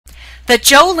The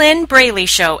JoLynn Braley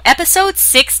Show, Episode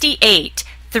 68,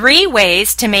 3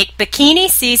 Ways to Make Bikini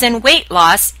Season Weight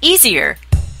Loss Easier.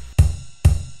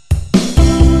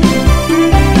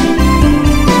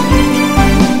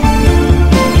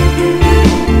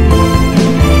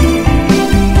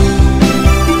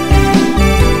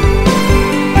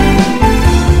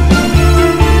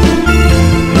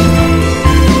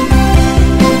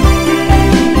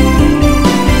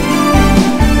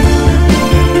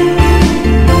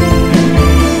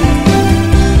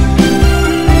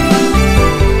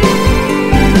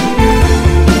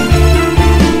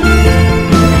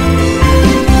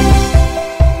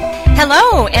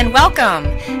 Hello and welcome.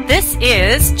 This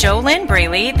is JoLynn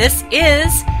Braley. This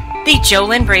is the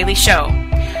JoLynn Braley Show.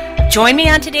 Join me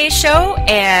on today's show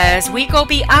as we go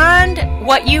beyond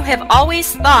what you have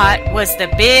always thought was the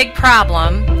big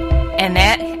problem, and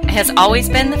that has always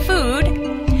been the food,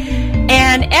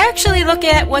 and actually look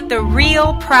at what the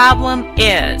real problem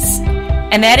is,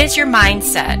 and that is your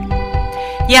mindset.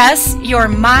 Yes, your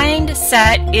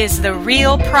mindset is the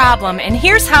real problem, and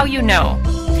here's how you know.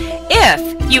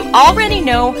 If you already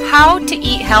know how to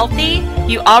eat healthy,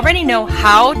 you already know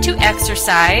how to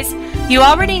exercise, you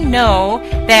already know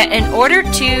that in order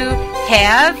to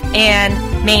have and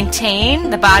maintain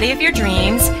the body of your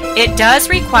dreams, it does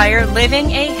require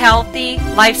living a healthy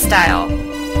lifestyle.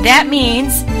 That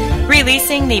means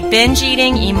releasing the binge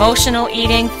eating, emotional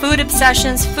eating, food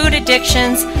obsessions, food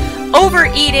addictions,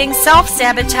 overeating,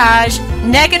 self-sabotage,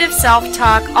 negative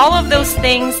self-talk, all of those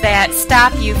things that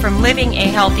stop you from living a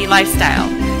healthy lifestyle.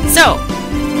 So,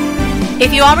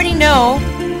 if you already know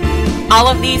all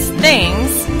of these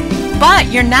things, but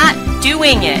you're not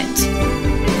doing it,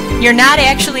 you're not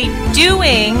actually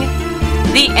doing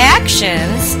the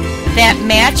actions that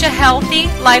match a healthy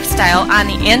lifestyle on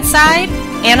the inside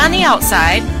and on the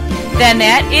outside, then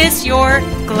that is your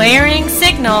glaring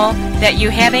signal that you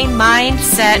have a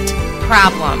mindset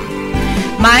problem.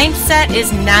 Mindset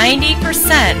is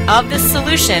 90% of the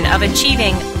solution of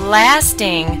achieving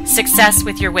lasting success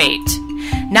with your weight.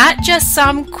 Not just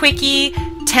some quickie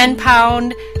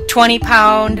 10-pound,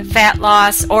 20-pound fat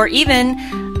loss, or even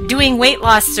doing weight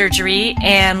loss surgery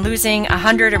and losing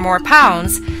 100 or more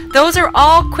pounds. Those are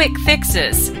all quick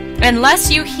fixes.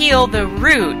 Unless you heal the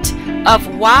root of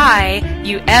why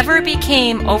you ever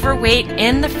became overweight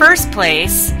in the first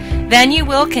place, then you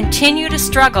will continue to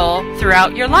struggle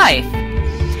throughout your life.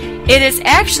 It is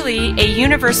actually a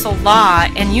universal law,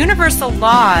 and universal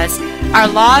laws are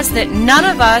laws that none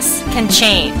of us can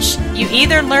change. You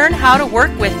either learn how to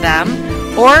work with them,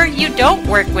 or you don't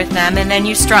work with them and then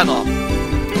you struggle.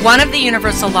 One of the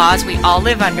universal laws we all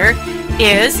live under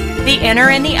is the inner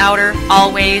and the outer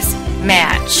always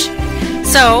match.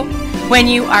 So, when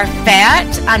you are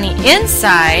fat on the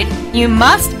inside, you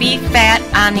must be fat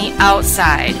on the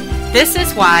outside. This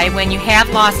is why when you have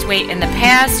lost weight in the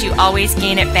past, you always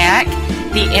gain it back.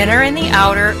 The inner and the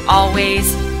outer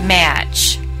always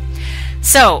match.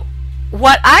 So,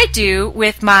 what I do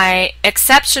with my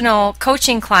exceptional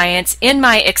coaching clients in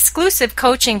my exclusive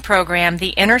coaching program,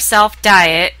 the Inner Self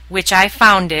Diet, which I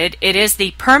founded, it is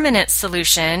the permanent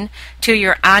solution to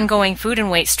your ongoing food and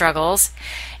weight struggles,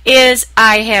 is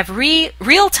I have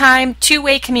real-time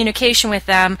two-way communication with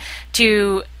them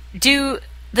to do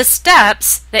the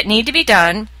steps that need to be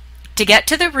done to get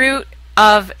to the root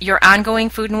of your ongoing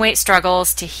food and weight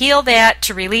struggles, to heal that,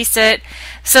 to release it,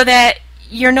 so that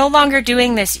you're no longer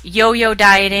doing this yo-yo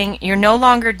dieting, you're no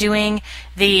longer doing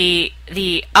the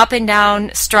up and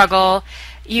down struggle.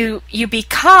 You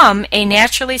become a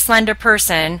naturally slender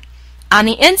person on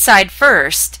the inside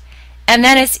first, and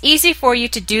then it's easy for you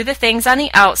to do the things on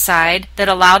the outside that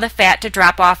allow the fat to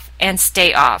drop off and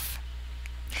stay off.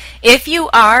 If you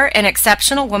are an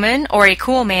exceptional woman or a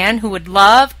cool man who would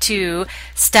love to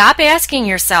stop asking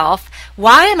yourself,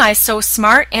 why am I so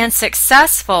smart and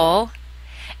successful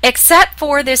except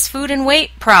for this food and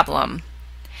weight problem?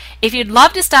 If you'd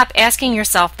love to stop asking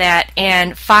yourself that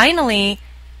and finally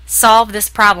solve this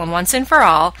problem once and for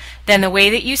all, then the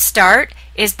way that you start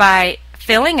is by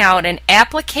filling out an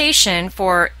application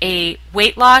for a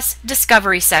weight loss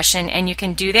discovery session, and you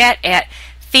can do that at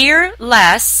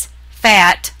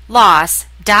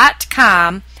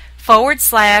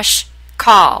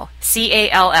fearlessfatloss.com/call,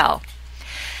 C-A-L-L.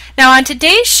 Now on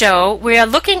today's show, we are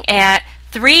looking at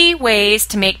 3 ways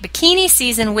to make bikini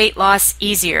season weight loss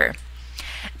easier.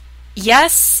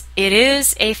 Yes, it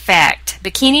is a fact.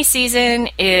 Bikini season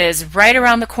is right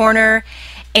around the corner,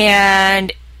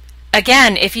 and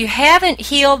again, if you haven't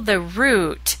healed the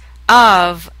root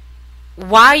of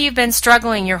why you've been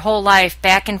struggling your whole life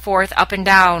back and forth, up and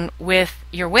down with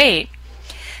your weight,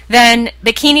 Then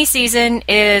bikini season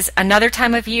is another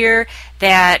time of year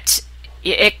that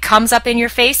it comes up in your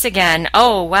face again.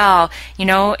 Oh, well,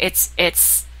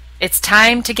 it's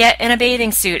time to get in a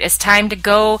bathing suit. It's time to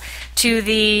go to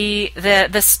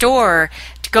the store,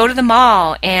 to go to the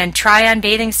mall and try on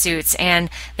bathing suits. And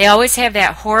they always have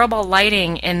that horrible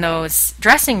lighting in those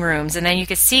dressing rooms, and then you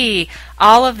can see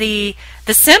all of the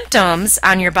symptoms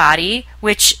on your body,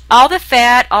 which all the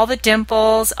fat, all the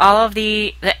dimples, all of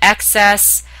the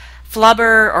excess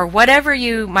flubber, or whatever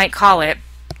you might call it,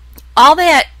 all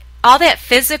that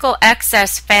physical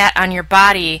excess fat on your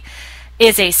body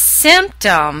is a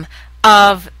symptom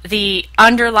of the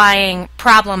underlying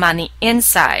problem on the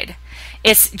inside.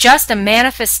 It's just a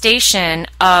manifestation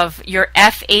of your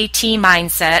FAT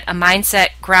mindset, a mindset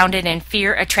grounded in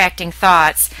fear-attracting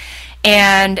thoughts.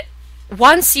 And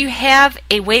once you have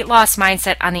a weight loss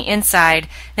mindset on the inside,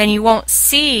 then you won't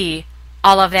see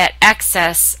all of that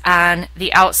excess on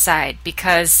the outside,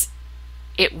 because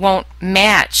it won't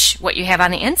match what you have on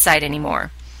the inside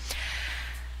anymore.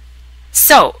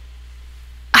 So,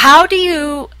 how do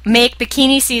you make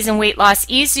bikini season weight loss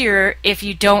easier if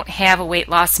you don't have a weight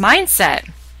loss mindset?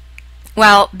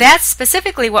 Well, that's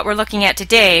specifically what we're looking at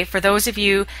today for those of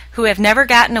you who have never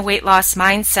gotten a weight loss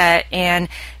mindset and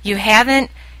you haven't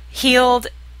healed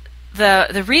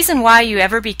the reason why you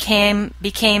ever became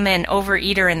an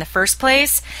overeater in the first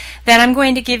place. Then I'm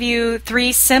going to give you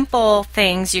 3 simple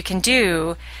things you can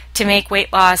do to make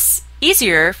weight loss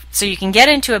easier, so you can get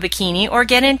into a bikini or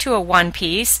get into a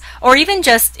one-piece, or even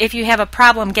just if you have a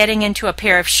problem getting into a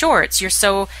pair of shorts, you're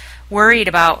so worried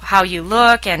about how you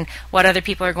look and what other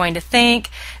people are going to think,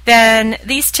 then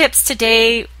these tips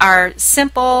today are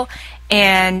simple,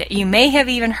 and you may have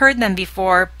even heard them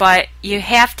before, but you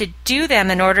have to do them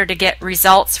in order to get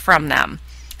results from them.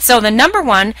 So the number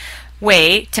one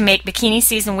way to make bikini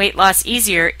season weight loss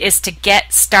easier is to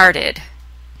get started.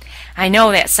 I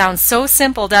know that sounds so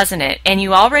simple, doesn't it? And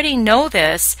you already know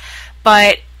this,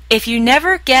 but if you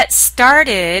never get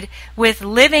started with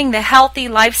living the healthy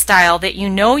lifestyle that you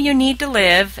know you need to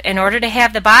live in order to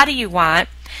have the body you want,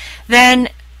 then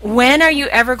when are you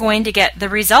ever going to get the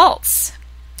results?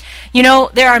 You know,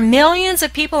 there are millions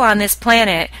of people on this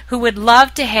planet who would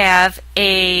love to have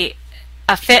a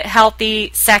fit,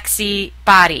 healthy, sexy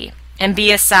body and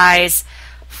be a size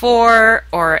 4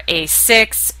 or a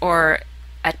 6 or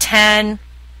a 10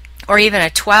 or even a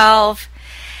 12,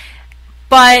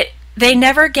 but they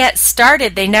never get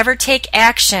started. They never take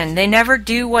action. They never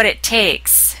do what it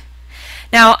takes.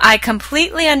 Now, I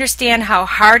completely understand how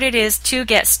hard it is to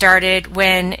get started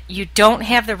when you don't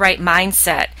have the right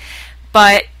mindset,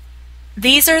 but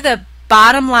these are the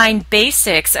bottom line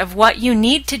basics of what you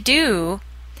need to do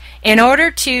in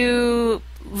order to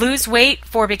lose weight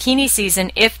for bikini season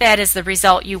if that is the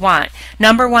result you want.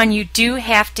 Number one, you do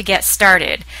have to get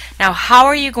started. Now, how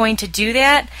are you going to do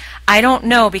that? I don't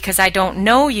know, because I don't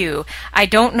know you. I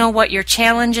don't know what your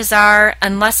challenges are.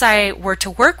 Unless I were to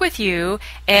work with you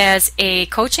as a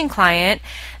coaching client,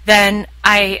 then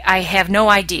I have no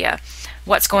idea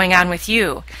what's going on with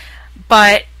you.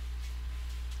 But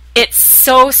it's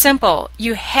so simple.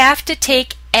 You have to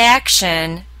take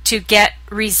action to get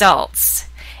results.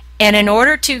 And in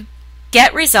order to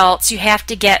get results, you have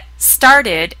to get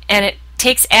started, and it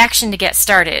takes action to get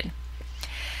started.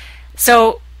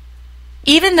 So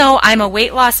even though I'm a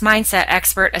weight loss mindset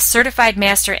expert, a certified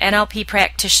master NLP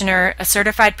practitioner, a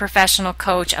certified professional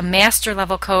coach, a master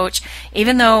level coach,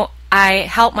 even though I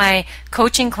help my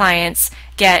coaching clients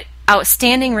get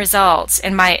outstanding results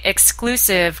in my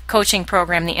exclusive coaching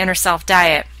program, the Inner Self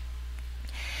Diet,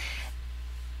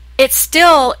 it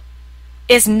still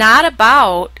is not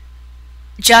about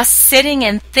just sitting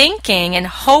and thinking and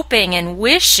hoping and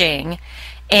wishing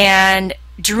and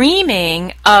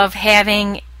dreaming of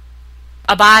having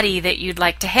a body that you'd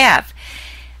like to have.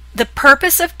 The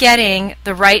purpose of getting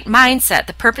the right mindset,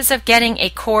 the purpose of getting a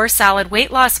core solid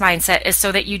weight loss mindset, is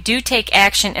so that you do take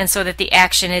action and so that the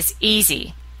action is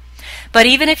easy. But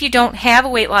even if you don't have a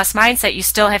weight loss mindset, you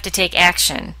still have to take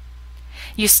action.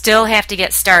 You still have to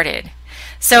get started.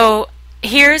 So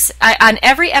on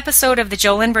every episode of the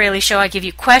JoLynn Braley Show, I give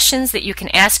you questions that you can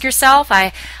ask yourself.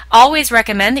 I always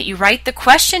recommend that you write the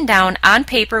question down on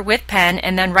paper with pen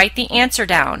and then write the answer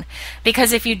down.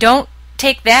 Because if you don't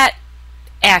take that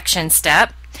action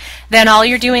step, then all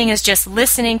you're doing is just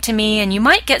listening to me, and you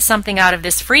might get something out of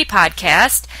this free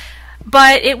podcast,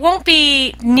 but it won't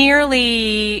be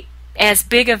nearly as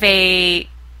big of a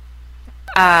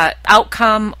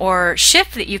outcome or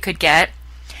shift that you could get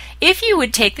if you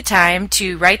would take the time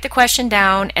to write the question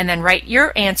down and then write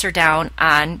your answer down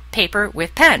on paper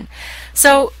with pen.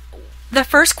 So the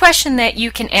first question that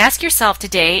you can ask yourself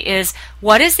today is,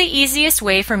 what is the easiest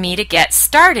way for me to get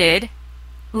started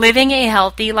living a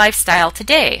healthy lifestyle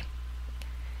today?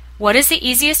 What is the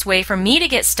easiest way for me to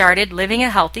get started living a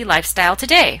healthy lifestyle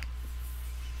today?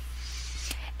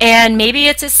 And maybe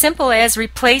it's as simple as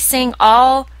replacing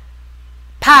all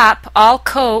pop, all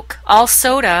Coke, all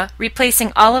soda,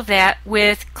 replacing all of that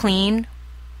with clean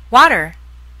water.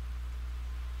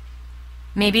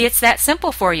 Maybe it's that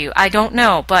simple for you. I don't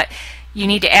know, but you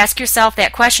need to ask yourself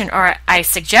that question, or I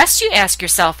suggest you ask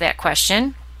yourself that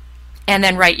question and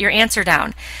then write your answer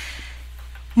down.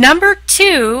 Number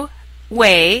 2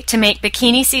 way to make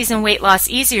bikini season weight loss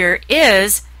easier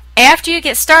is, after you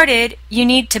get started, you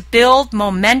need to build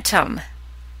momentum.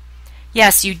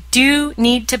 Yes, you do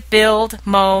need to build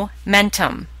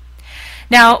momentum.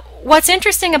 Now, what's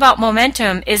interesting about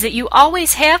momentum is that you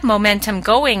always have momentum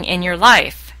going in your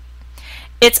life.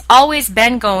 It's always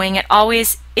been going. It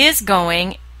always is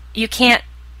going. You can't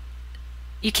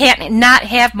not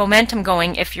have momentum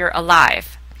going if you're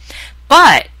alive.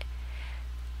 But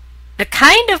the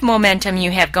kind of momentum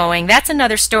you have going, that's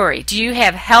another story. Do you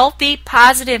have healthy,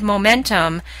 positive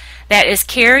momentum that is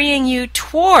carrying you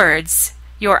towards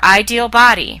your ideal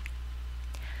body?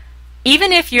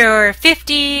 Even if you're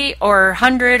 50 or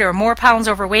 100 or more pounds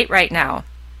overweight right now,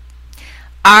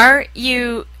 are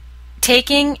you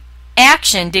taking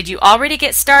action? Did you already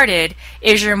get started?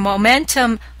 Is your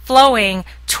momentum flowing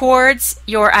towards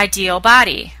your ideal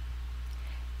body?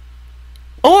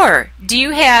 Or do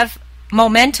you have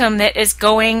momentum that is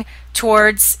going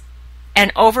towards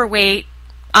an overweight,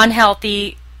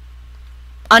 unhealthy,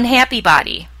 unhappy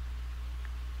body?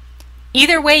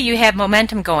 Either way, you have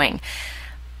momentum going.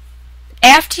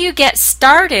 After you get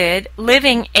started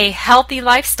living a healthy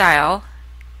lifestyle,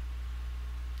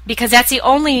 because that's the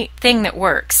only thing that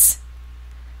works.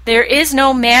 There is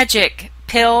no magic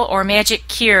pill or magic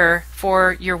cure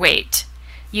for your weight.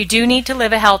 You do need to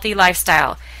live a healthy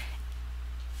lifestyle,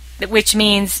 which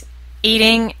means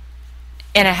eating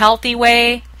in a healthy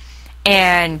way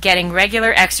and getting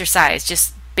regular exercise,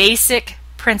 just basic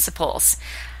principles.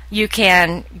 You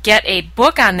can get a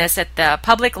book on this at the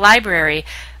public library,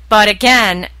 but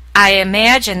again, I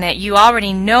imagine that you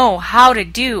already know how to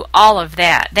do all of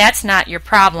that. That's not your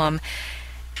problem.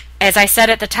 As I said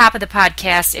at the top of the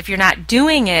podcast, if you're not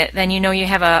doing it, then you know you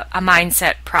have a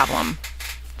mindset problem.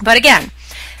 But again,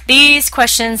 these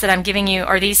questions that I'm giving you,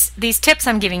 or these tips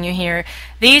I'm giving you here,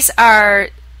 these are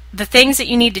the things that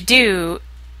you need to do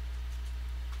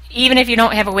even if you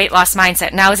don't have a weight loss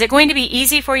mindset. Now, is it going to be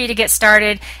easy for you to get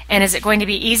started, and is it going to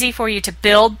be easy for you to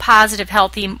build positive,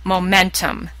 healthy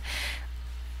momentum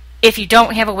if you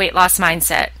don't have a weight loss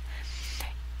mindset?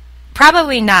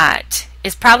 Probably not.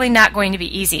 It's probably not going to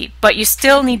be easy, but you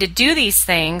still need to do these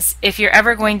things if you're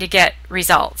ever going to get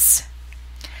results.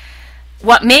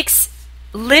 What makes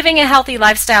living a healthy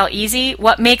lifestyle easy,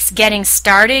 what makes getting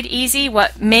started easy,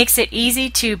 what makes it easy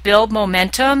to build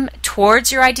momentum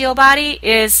towards your ideal body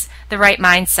is the right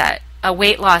mindset, a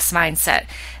weight loss mindset.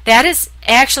 That is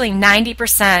actually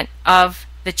 90% of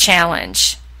the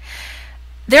challenge.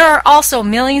 There are also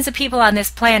millions of people on this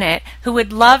planet who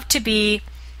would love to be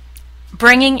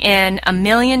bringing in $1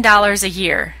 million a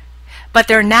year, but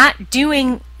they're not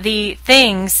doing the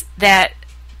things that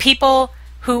people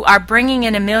who are bringing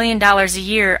in $1 million a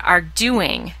year are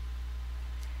doing.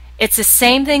 It's the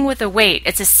same thing with the weight.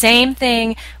 It's the same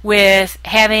thing with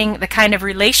having the kind of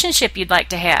relationship you'd like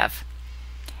to have.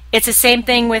 It's the same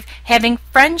thing with having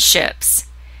friendships.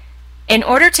 In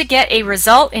order to get a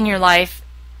result in your life,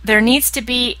 there needs to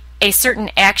be a certain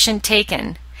action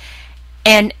taken.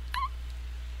 And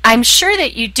I'm sure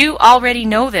that you do already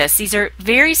know this. These are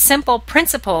very simple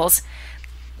principles,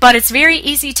 but it's very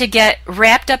easy to get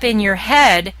wrapped up in your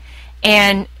head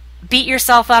and beat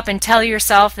yourself up and tell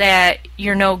yourself that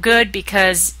you're no good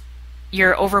because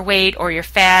you're overweight or you're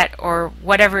fat or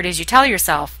whatever it is you tell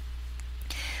yourself.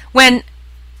 When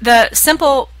the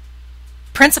simple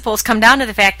principles come down to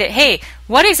the fact that, hey,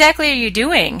 what exactly are you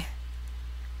doing?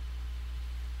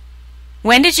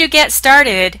 When did you get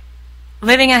started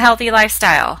living a healthy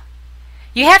lifestyle?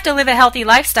 You have to live a healthy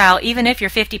lifestyle even if you're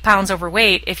 50 pounds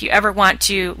overweight if you ever want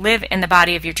to live in the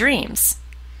body of your dreams.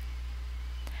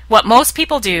 What most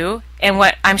people do, and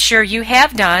what I'm sure you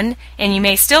have done and you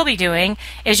may still be doing,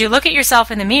 is you look at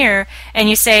yourself in the mirror and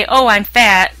you say, oh, I'm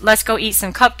fat, let's go eat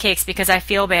some cupcakes because I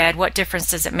feel bad. What difference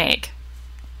does it make?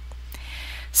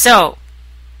 So,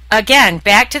 again,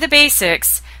 back to the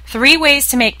basics. 3 ways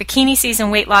to make bikini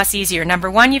season weight loss easier. Number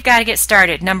 1, you've got to get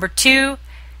started. Number 2,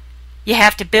 you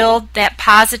have to build that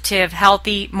positive,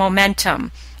 healthy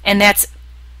momentum. And that's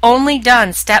only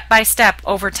done step by step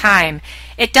over time.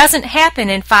 It doesn't happen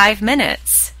in 5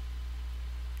 minutes.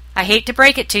 I hate to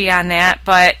break it to you on that,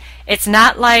 but it's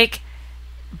not like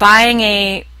buying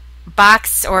a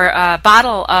box or a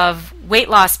bottle of weight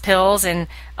loss pills and,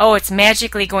 oh, it's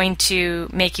magically going to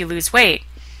make you lose weight.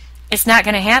 It's not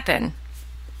going to happen.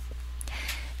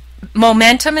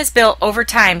 Momentum is built over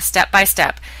time, step by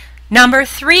step. Number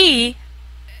 3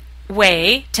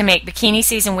 way to make bikini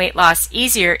season weight loss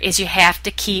easier is you have to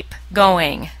keep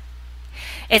going.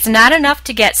 It's not enough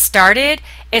to get started.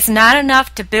 It's not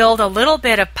enough to build a little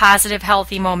bit of positive,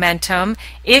 healthy momentum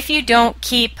if you don't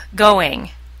keep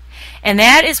going. And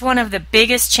that is one of the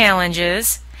biggest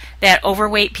challenges that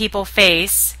overweight people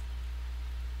face,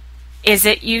 is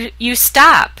that you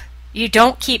stop. You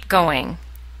don't keep going.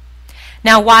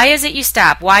 Now, why is it you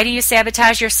stop? Why do you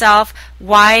sabotage yourself?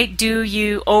 Why do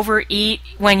you overeat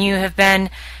when you have been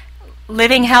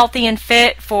living healthy and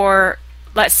fit for,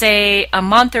 let's say, a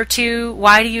month or 2?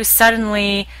 Why do you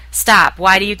suddenly stop?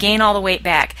 Why do you gain all the weight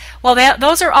back? Well,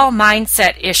 those are all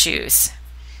mindset issues.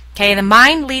 Okay, the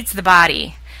mind leads the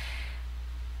body.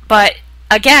 But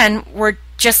again, we're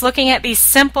just looking at these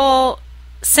simple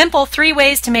 3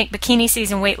 ways to make bikini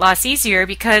season weight loss easier,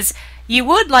 because you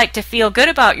would like to feel good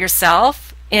about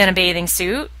yourself in a bathing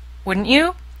suit, wouldn't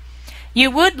you?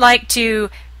 You would like to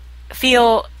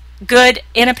feel good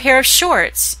in a pair of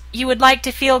shorts. You would like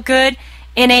to feel good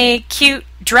in a cute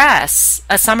dress,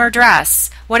 a summer dress,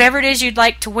 whatever it is you'd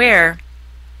like to wear.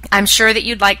 I'm sure that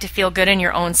you'd like to feel good in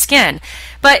your own skin.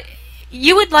 But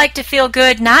you would like to feel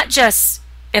good not just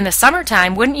in the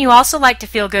summertime. Wouldn't you also like to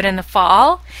feel good in the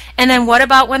fall? And then what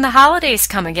about when the holidays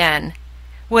come again?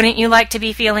 Wouldn't you like to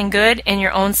be feeling good in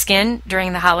your own skin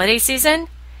during the holiday season?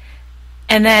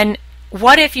 And then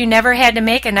what if you never had to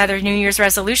make another New Year's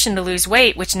resolution to lose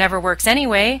weight, which never works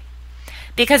anyway?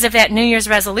 Because if that New Year's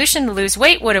resolution to lose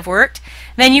weight would have worked,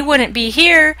 then you wouldn't be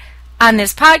here on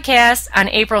this podcast on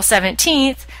April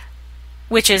 17th,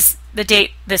 which is the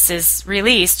date this is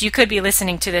released. You could be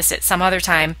listening to this at some other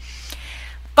time.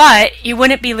 But you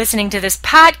wouldn't be listening to this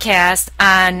podcast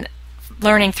on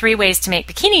learning 3 ways to make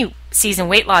bikini season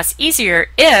weight loss easier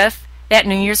if that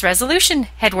New Year's resolution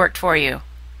had worked for you,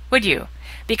 would you?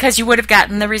 Because you would have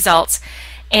gotten the results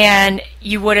and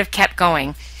you would have kept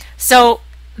going. So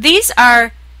these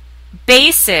are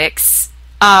basics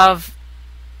of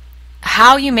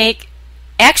how you make,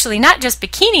 actually not just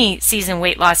bikini season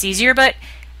weight loss easier, but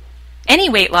any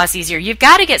weight loss easier. You've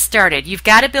got to get started. You've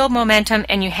got to build momentum,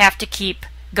 and you have to keep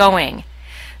going.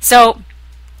 So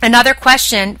another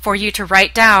question for you to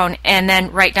write down, and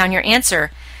then write down your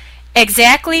answer.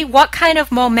 Exactly what kind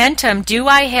of momentum do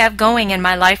I have going in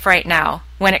my life right now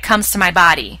when it comes to my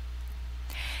body?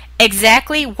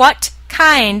 Exactly what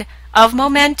kind of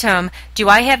momentum do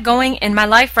I have going in my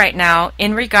life right now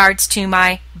in regards to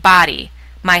my body,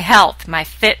 my health, my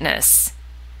fitness,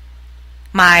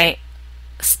 my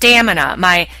stamina,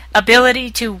 my ability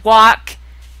to walk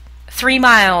 3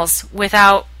 miles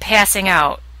without passing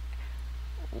out?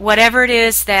 Whatever it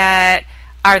is that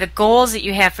are the goals that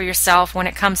you have for yourself when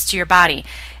it comes to your body.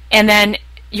 And then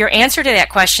your answer to that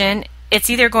question, it's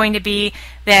either going to be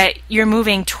that you're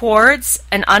moving towards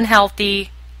an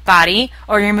unhealthy body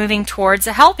or you're moving towards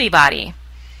a healthy body.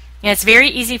 And it's very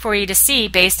easy for you to see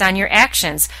based on your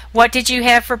actions. What did you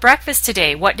have for breakfast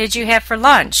today? What did you have for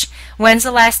lunch? When's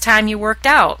the last time you worked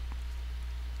out?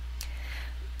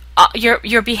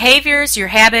 Your behaviors, your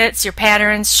habits, your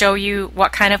patterns show you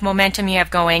what kind of momentum you have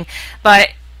going, but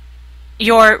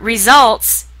your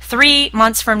results 3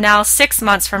 months from now, 6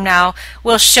 months from now,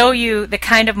 will show you the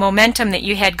kind of momentum that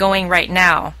you had going right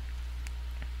now.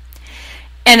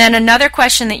 And then another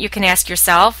question that you can ask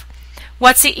yourself,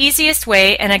 what's the easiest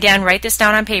way, and again, write this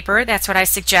down on paper, that's what I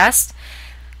suggest.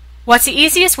 What's the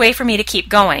easiest way for me to keep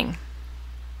going?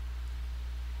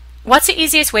 What's the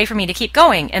easiest way for me to keep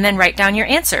going? And then write down your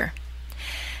answer.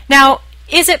 Now,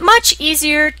 is it much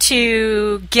easier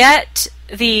to get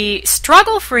the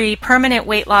struggle-free permanent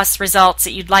weight loss results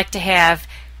that you'd like to have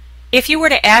if you were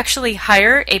to actually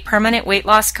hire a permanent weight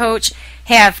loss coach,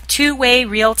 have 2-way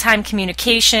real-time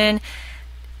communication,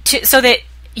 so that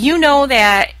you know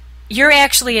that you're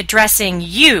actually addressing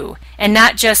you and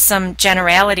not just some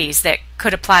generalities that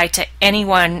could apply to any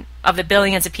one of the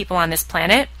billions of people on this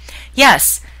planet?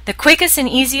 Yes, the quickest and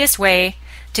easiest way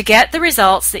to get the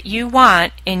results that you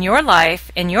want in your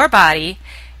life, in your body,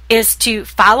 is to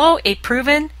follow a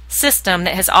proven system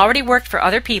that has already worked for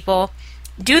other people,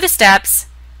 do the steps,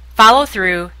 follow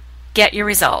through, get your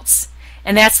results.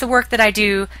 And that's the work that I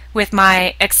do with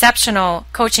my exceptional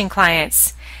coaching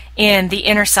clients in the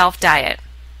Inner Self Diet.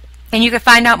 And you can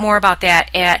find out more about that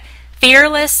at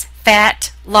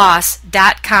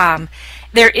fearlessfatloss.com.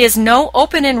 There is no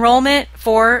open enrollment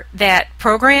for that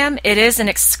program. It is an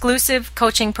exclusive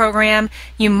coaching program.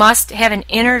 You must have an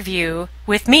interview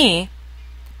with me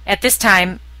at this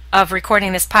time of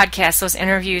recording this podcast. Those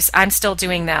interviews, I'm still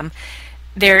doing them.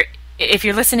 If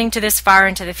you're listening to this far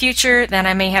into the future, then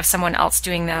I may have someone else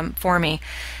doing them for me.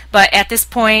 But at this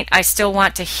point, I still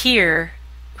want to hear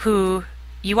who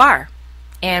you are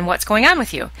and what's going on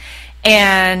with you.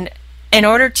 And in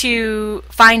order to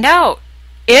find out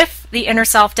if the inner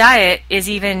self diet is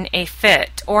even a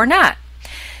fit or not,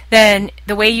 then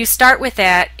the way you start with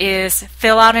that is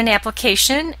fill out an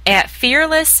application at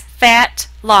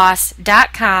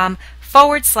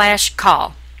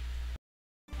fearlessfatloss.com/call.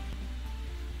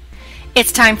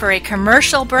 It's time for a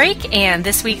commercial break, and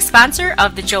this week's sponsor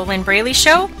of the JoLynn Braley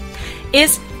Show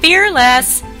is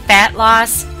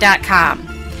fearlessfatloss.com.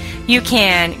 You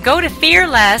can go to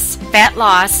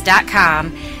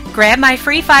fearlessfatloss.com, grab my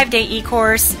free 5-day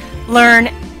e-course, learn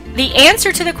the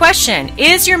answer to the question,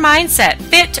 is your mindset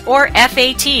fit or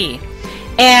FAT?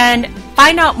 And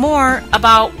find out more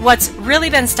about what's really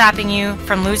been stopping you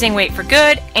from losing weight for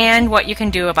good and what you can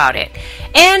do about it.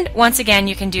 And once again,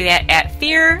 you can do that at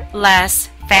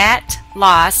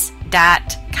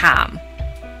fearlessfatloss.com.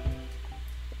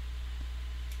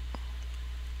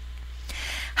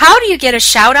 How do you get a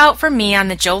shout out from me on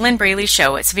the JoLynn Braley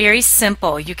Show? It's very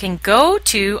simple. You can go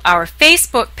to our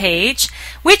Facebook page,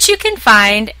 which you can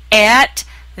find at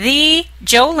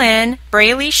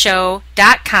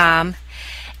thejolynnbraeleyshow.com,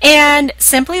 and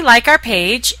simply like our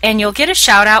page, and you'll get a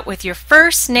shout out with your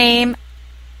first name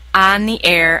on the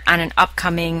air on an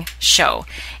upcoming show.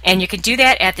 And you can do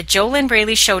that at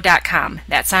thejolynnbraeleyshow.com.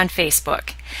 That's on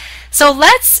Facebook. So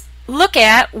let's look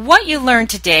at what you learned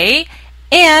today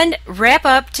and wrap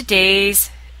up today's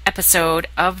episode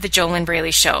of the JoLynn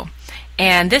Braley Show.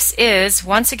 And this is,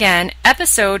 once again,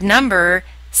 episode number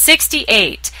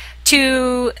 68.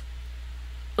 To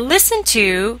listen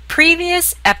to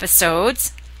previous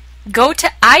episodes, go to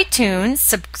iTunes,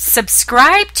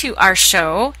 subscribe to our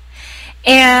show,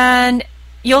 and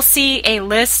you'll see a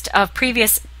list of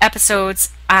previous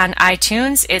episodes on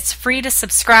iTunes. It's free to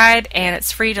subscribe, and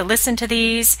it's free to listen to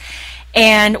these.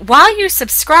 And while you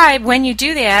subscribe, when you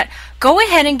do that, go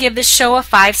ahead and give the show a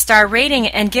 5-star rating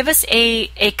and give us a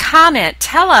comment.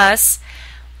 Tell us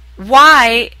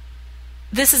why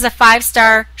this is a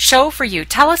 5-star show for you.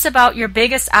 Tell us about your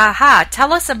biggest aha.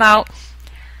 Tell us about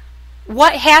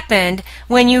what happened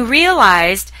when you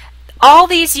realized all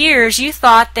these years you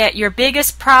thought that your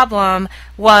biggest problem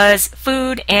was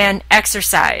food and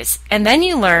exercise. And then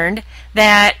you learned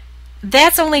that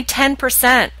that's only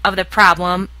 10% of the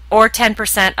problem or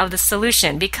 10% of the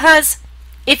solution. Because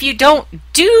if you don't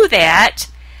do that,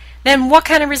 then what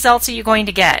kind of results are you going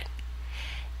to get?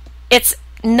 It's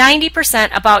 90%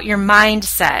 about your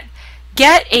mindset.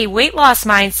 Get a weight loss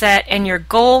mindset and you're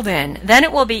golden. Then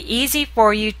it will be easy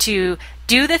for you to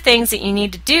do the things that you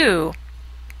need to do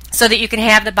so that you can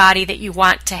have the body that you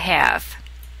want to have.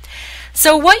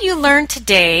 So what you learned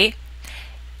today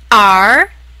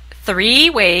are 3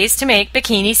 ways to make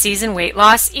bikini season weight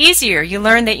loss easier. You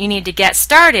learned that you need to get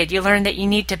started. You learned that you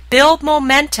need to build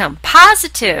momentum,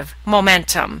 positive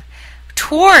momentum,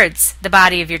 towards the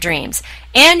body of your dreams.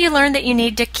 And you learned that you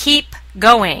need to keep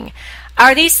going.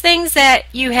 Are these things that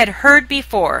you had heard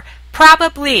before?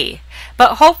 Probably.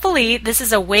 But hopefully this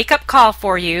is a wake-up call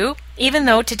for you, even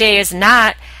though today is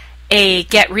not a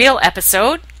Get Real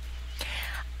episode.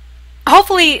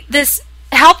 Hopefully this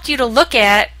helped you to look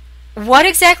at what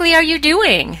exactly are you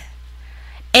doing?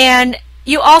 And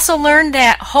you also learned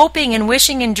that hoping and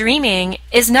wishing and dreaming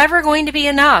is never going to be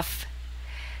enough.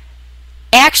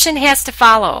 Action has to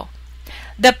follow.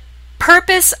 The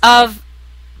purpose of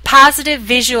positive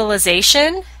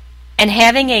visualization and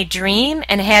having a dream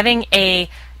and having a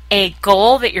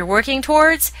goal that you're working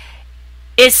towards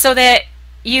is so that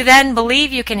you then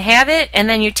believe you can have it and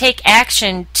then you take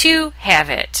action to have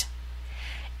it.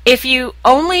 If you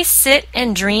only sit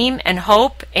and dream and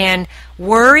hope and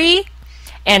worry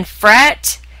and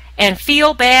fret and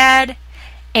feel bad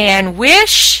and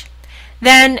wish,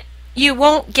 then you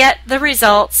won't get the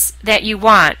results that you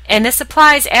want. And this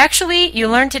applies, actually, you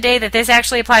learned today that this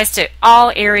actually applies to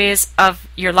all areas of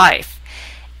your life.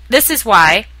 This is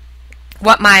why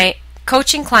what my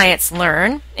coaching clients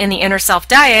learn in the Inner Self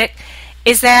Diet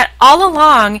is that all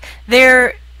along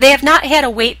they have not had a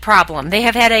weight problem. They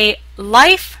have had a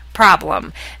life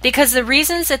problem, because the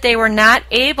reasons that they were not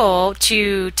able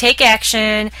to take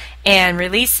action and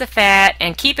release the fat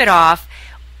and keep it off,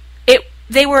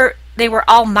 they were they were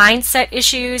all mindset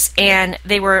issues and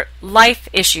they were life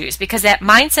issues, because that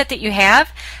mindset that you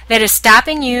have that is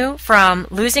stopping you from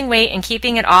losing weight and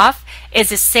keeping it off is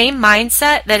the same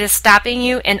mindset that is stopping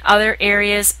you in other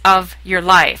areas of your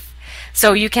life.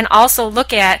 So you can also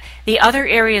look at the other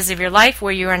areas of your life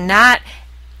where you are not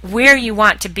where you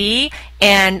want to be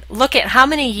and look at how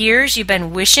many years you've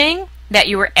been wishing that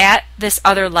you were at this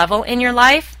other level in your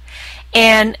life,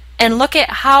 and look at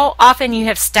how often you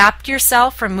have stopped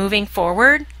yourself from moving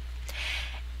forward.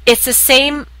 It's the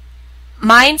same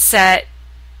mindset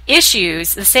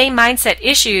issues,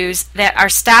 that are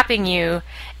stopping you.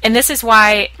 And this is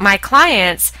why my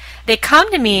clients, they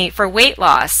come to me for weight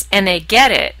loss and they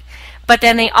get it, but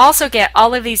then they also get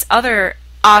all of these other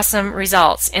awesome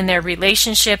results in their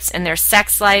relationships, in their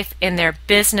sex life, in their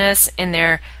business, in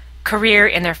their career,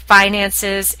 in their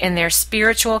finances, in their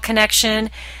spiritual connection,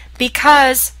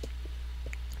 because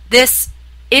this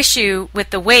issue with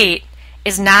the weight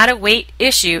is not a weight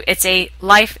issue, it's a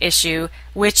life issue,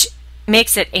 which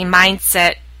makes it a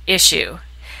mindset issue.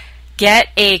 Get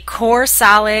a core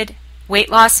solid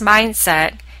weight loss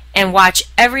mindset and watch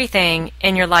everything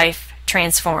in your life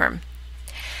transform.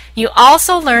 You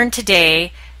also learned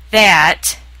today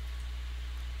that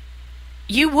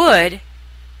you would,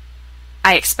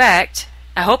 I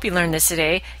hope you learned this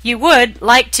today, you would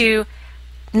like to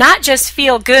not just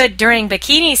feel good during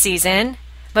bikini season,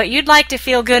 but you'd like to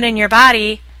feel good in your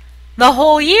body the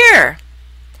whole year.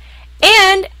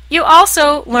 And you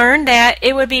also learned that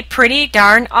it would be pretty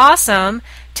darn awesome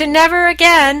to never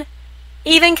again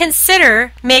even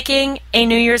consider making a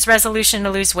New Year's resolution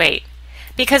to lose weight.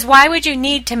 Because why would you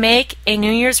need to make a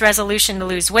New Year's resolution to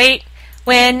lose weight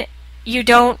when you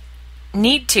don't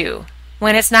need to,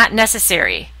 when it's not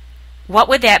necessary? What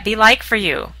would that be like for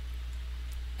you?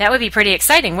 That would be pretty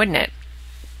exciting, wouldn't it?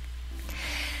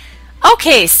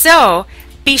 Okay, so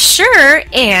be sure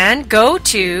and go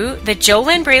to the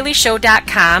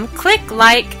JoLynnBraleyShow.com. Click to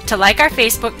like our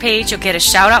Facebook page. You'll get a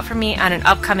shout out from me on an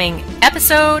upcoming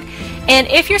episode. And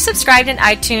if you're subscribed in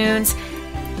iTunes,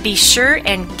 be sure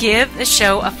and give the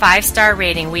show a 5-star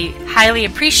rating. We highly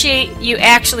appreciate you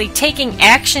actually taking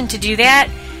action to do that.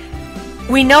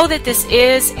 We know that this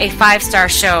is a 5-star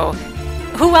show.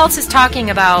 Who else is talking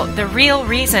about the real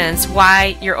reasons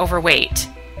why you're overweight?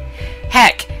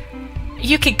 Heck,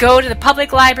 you could go to the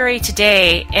public library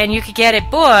today and you could get a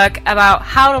book about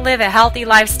how to live a healthy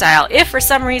lifestyle if for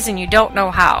some reason you don't know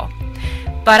how.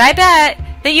 But I bet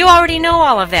that you already know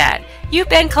all of that. You've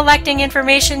been collecting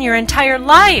information your entire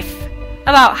life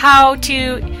about how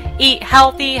to eat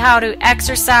healthy, how to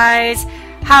exercise,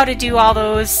 how to do all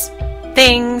those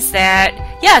things that,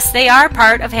 yes, they are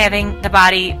part of having the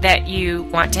body that you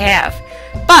want to have.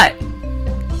 But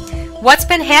what's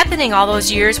been happening all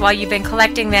those years while you've been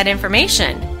collecting that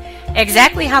information?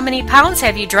 Exactly how many pounds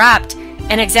have you dropped,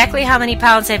 and exactly how many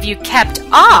pounds have you kept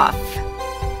off?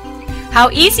 How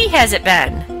easy has it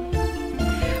been?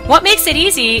 What makes it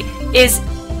easy is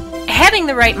having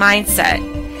the right mindset,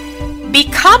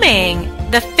 becoming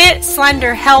the fit,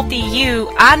 slender, healthy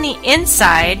you on the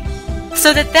inside,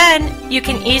 so that then you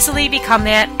can easily become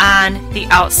that on the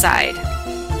outside.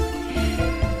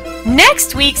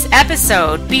 Next week's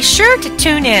episode, be sure to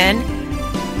tune in.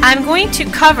 I'm going to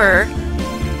cover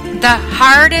the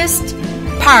hardest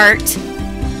part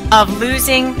of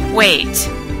losing weight.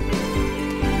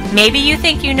 Maybe you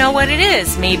think you know what it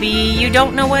is. Maybe you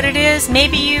don't know what it is.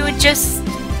 Maybe you would just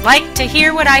like to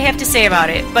hear what I have to say about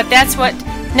it. But that's what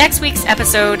next week's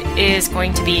episode is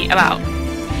going to be about.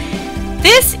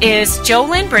 This is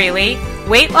JoLynn Braley,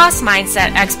 weight loss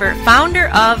mindset expert, founder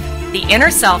of the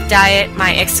Inner Self Diet,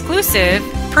 my exclusive,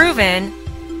 proven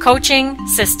coaching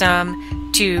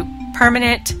system to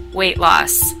permanent weight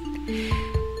loss.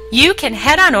 You can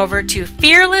head on over to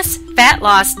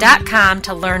fearlessfatloss.com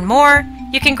to learn more.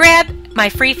 You can grab my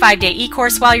free 5-day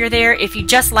e-course while you're there if you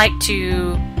just like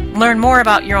to learn more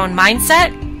about your own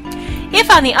mindset. If,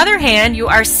 on the other hand, you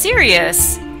are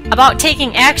serious about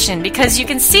taking action because you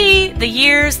can see the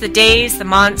years, the days, the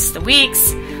months, the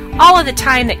weeks, all of the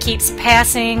time that keeps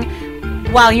passing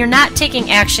while you're not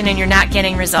taking action and you're not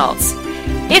getting results.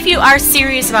 If you are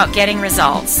serious about getting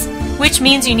results, which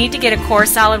means you need to get a core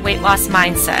solid weight loss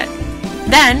mindset,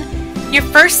 then your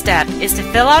first step is to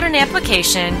fill out an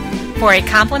application for a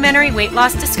complimentary weight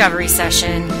loss discovery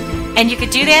session, and you could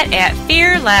do that at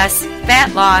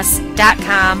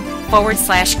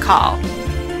fearlessfatloss.com/call.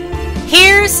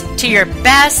 Here's to your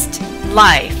best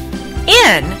life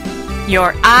in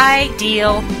your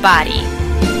ideal body.